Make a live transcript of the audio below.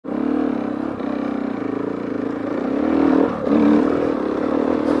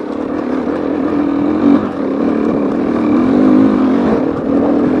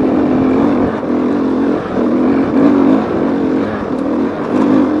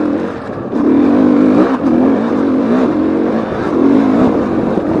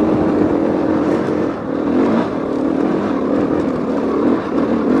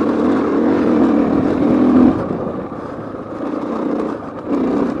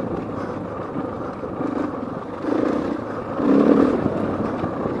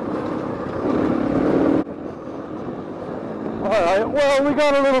we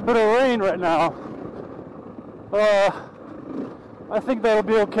got a little bit of rain right now. I think that'll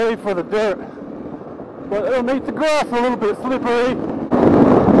be okay for the dirt, but it'll make the grass a little bit slippery.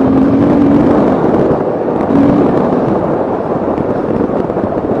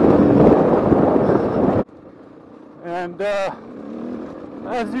 And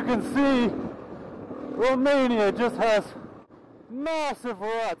as you can see, Romania just has massive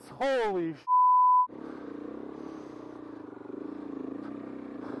ruts. Holy sh**.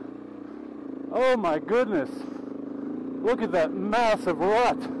 Oh my goodness. Look at that massive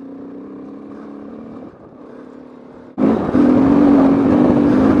rut.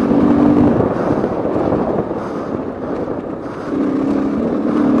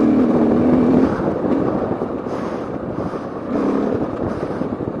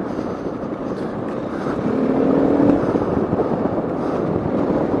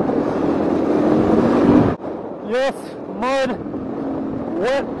 Yes, mud,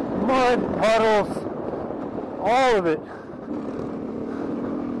 wet mud puddles, all of it.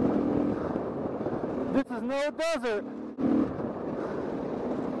 This is no desert.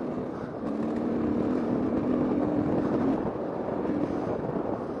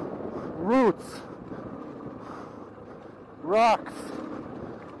 Roots, rocks,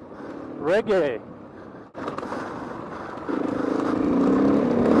 reggae.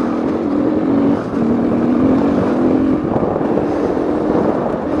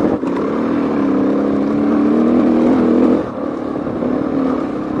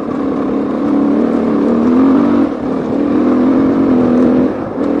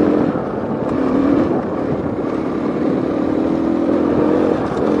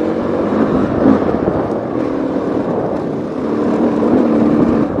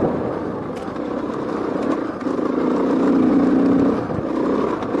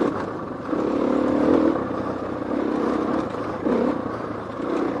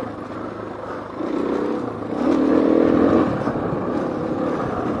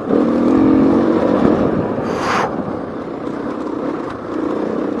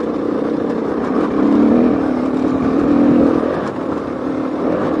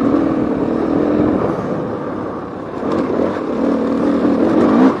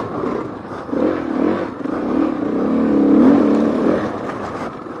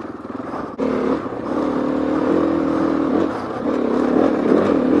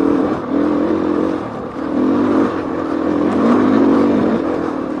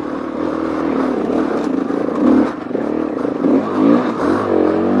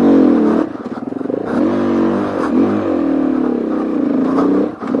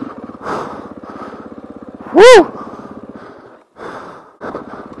 Woo!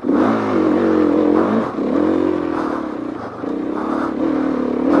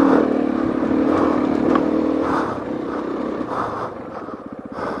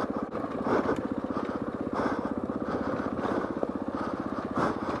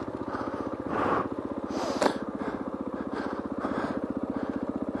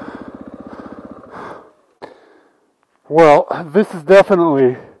 Well, this is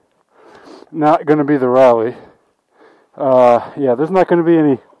definitely not going to be the rally. Yeah, there's not going to be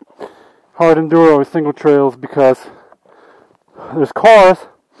any hard enduro single trails because there's cars,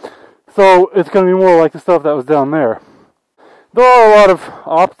 so it's going to be more like the stuff that was down there. There are a lot of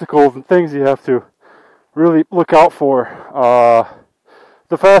obstacles and things you have to really look out for.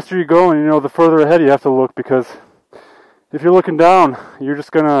 The faster you go, and you know, the further ahead you have to look, because if you're looking down, you're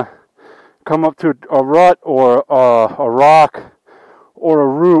just going to come up to a rut or a rock or a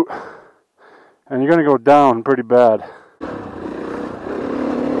root, and you're going to go down pretty bad.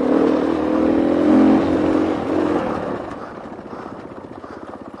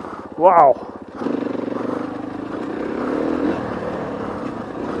 Wow.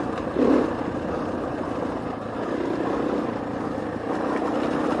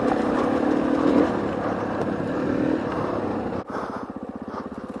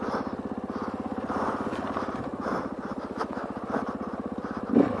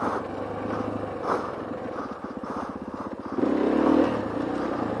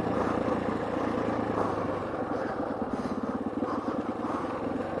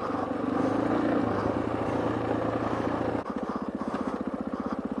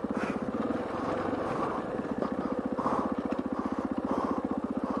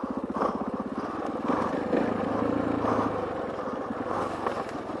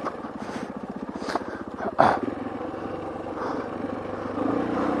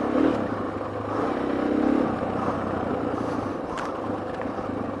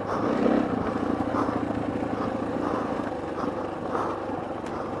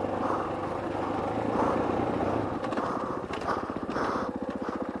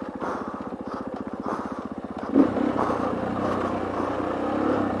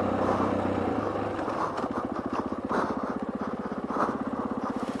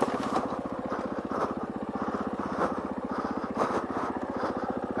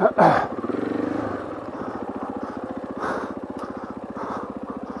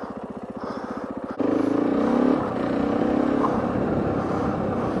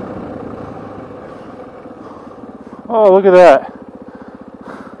 Oh, look at that.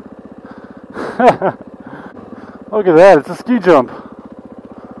 Look at that, it's a ski jump.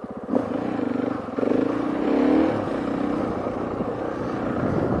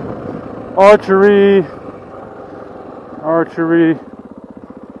 Archery. Archery.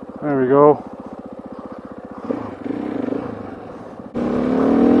 There we go.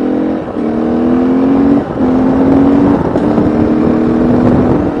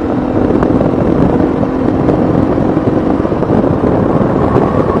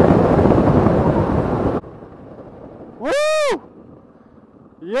 Woo!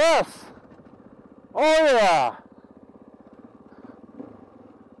 Yes! Oh yeah!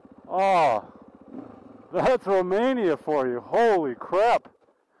 Oh, that's Romania for you. Holy crap.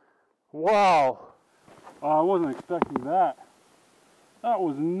 Wow. I wasn't expecting that. That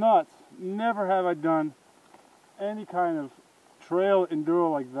was nuts. Never have I done any kind of trail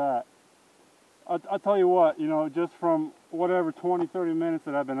enduro like that. I'll tell you what, you know, just from whatever 20-30 minutes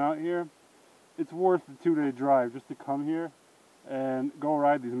that I've been out here, it's worth the 2-day drive just to come here and go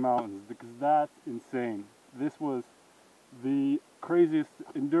ride these mountains, because that's insane. This was the craziest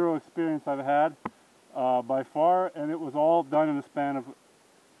enduro experience I've had by far, and it was all done in the span of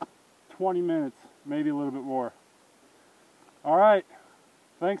 20 minutes, maybe a little bit more. Alright,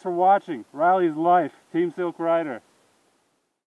 thanks for watching. Rally's Life, Team Silk Rider.